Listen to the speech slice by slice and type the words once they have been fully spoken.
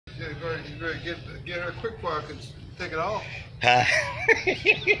Yeah, go ahead. You better get her quick before I can take it off. Huh?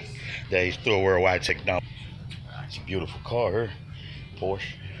 Yeah, he's through a worldwide technology. It's a beautiful car, her Porsche.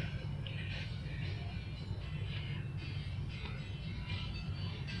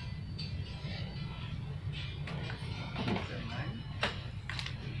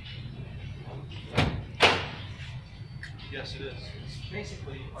 Yes, it is. It's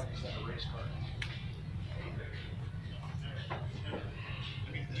basically, like I said, a race car.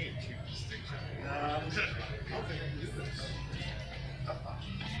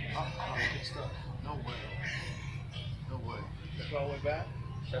 No way. No way. That's all the way back?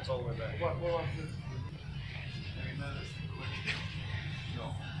 That's all the way back. What was this?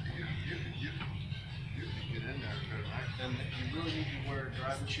 No. You can get in there. And you really need to wear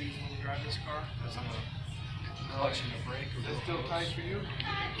driving shoes when you drive this car, because I'm clutching the brake. Is it still tight for you?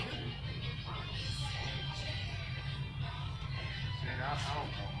 I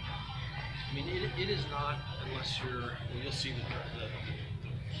don't know. I mean, it is not, unless you're, well, you'll see the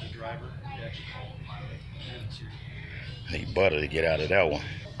driver. You actually call him pilot. Need butter to get out of that one.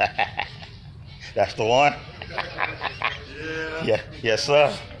 That's the one? Yeah. Yeah. Yes,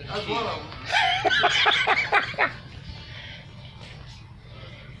 sir. That's one of them.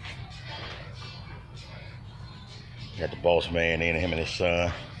 Got the boss man in, him and his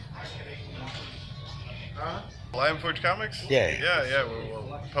son. Huh? Lion Forge Comics? Yeah. Yeah.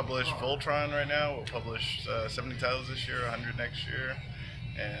 We'll publish Voltron right now. We'll publish 70 titles this year, 100 next year.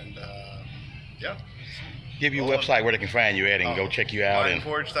 And yeah. Give you a website where they can find you at and go check you out.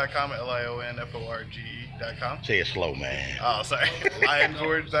 Lionforge.com, LIONFORGE.com. Say it slow, man. Oh, sorry.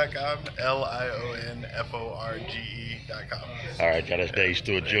 Lionforge.com, LIONFORGE.com. All right, y'all, that's Dave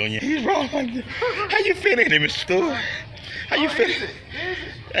Steward Jr. He's wrong. How you fit in him, Mr. Stewart? How you fit? Easy.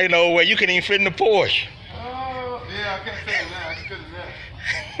 Ain't no way you can even fit in the Porsche. Oh, yeah, I can't fit in that. I can fit in that.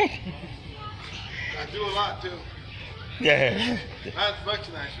 I do a lot, too. Yeah. Not as much,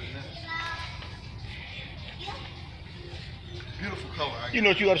 actually. Beautiful color. You know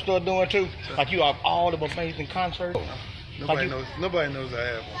what you ought to start doing, too? Like you have all the amazing concerts. Nobody knows. Nobody knows I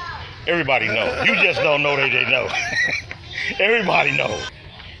have one. Everybody knows. You just don't know that they know. Everybody knows.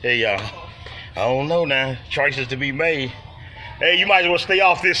 Hey, y'all. I don't know now. Choices to be made. Hey, you might as well stay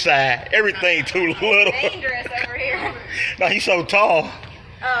off this side. Everything too little. Dangerous over here. No, he's so tall.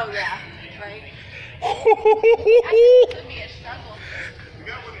 Oh yeah, right. That could be a struggle.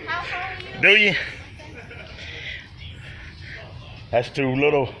 How far are you? Do you? That's too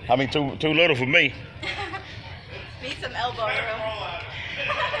little. I mean, too little for me. Need some elbow room.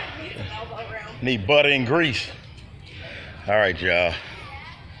 Need some elbow room. Need butter and grease. All right, y'all.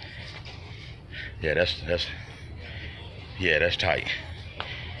 Yeah, that's tight.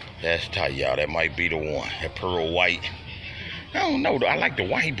 That's tight, y'all. That might be the one. That pearl white. I don't know. I like the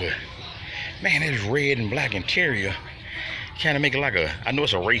white, but man, this red and black interior kind of make it like a. I know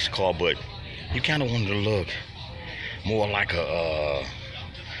it's a race car, but you kind of want it to look more like a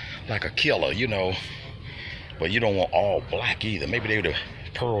killer, you know. But you don't want all black either. Maybe they would have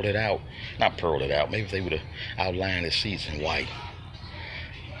pearled it out. Not pearled it out. Maybe they would have outlined the seats in white.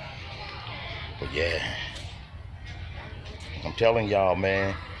 But yeah, I'm telling y'all,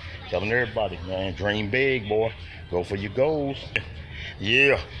 man. Telling everybody, man. Dream big, boy. Go for your goals.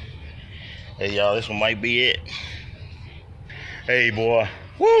 Yeah. Hey, y'all, this one might be it. Hey, boy.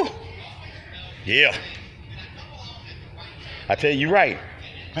 Woo! Yeah. I tell you right.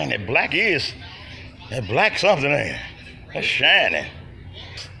 Man, that black something, ain't it? That's shining.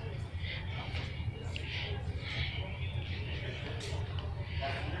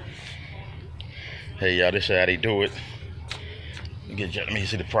 Hey, y'all, this is how they do it. Let me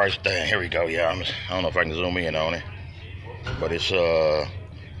see the price thing. Here we go, y'all. I don't know if I can zoom in on it. But it's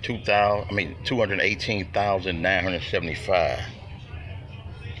 $218,975.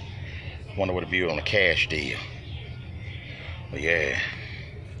 Wonder what it'd be on a cash deal. But yeah.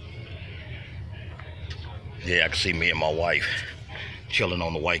 Yeah, I can see me and my wife chilling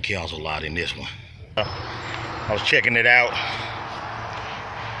on the White Castle lot in this one. I was checking it out.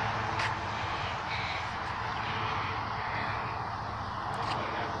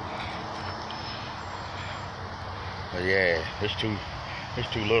 But yeah, it's too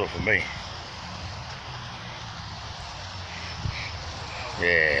little for me.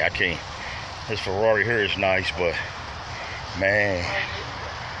 Yeah, I can't. This Ferrari here is nice, but man,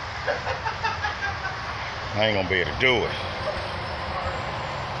 I ain't gonna be able to do it.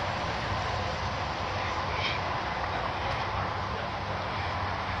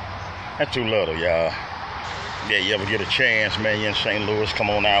 That's too little, y'all. Yeah, you ever get a chance, man, you're in St. Louis, come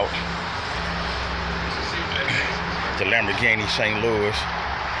on out to Lamborghini St. Louis.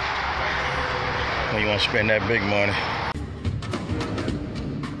 when you want to spend that big money.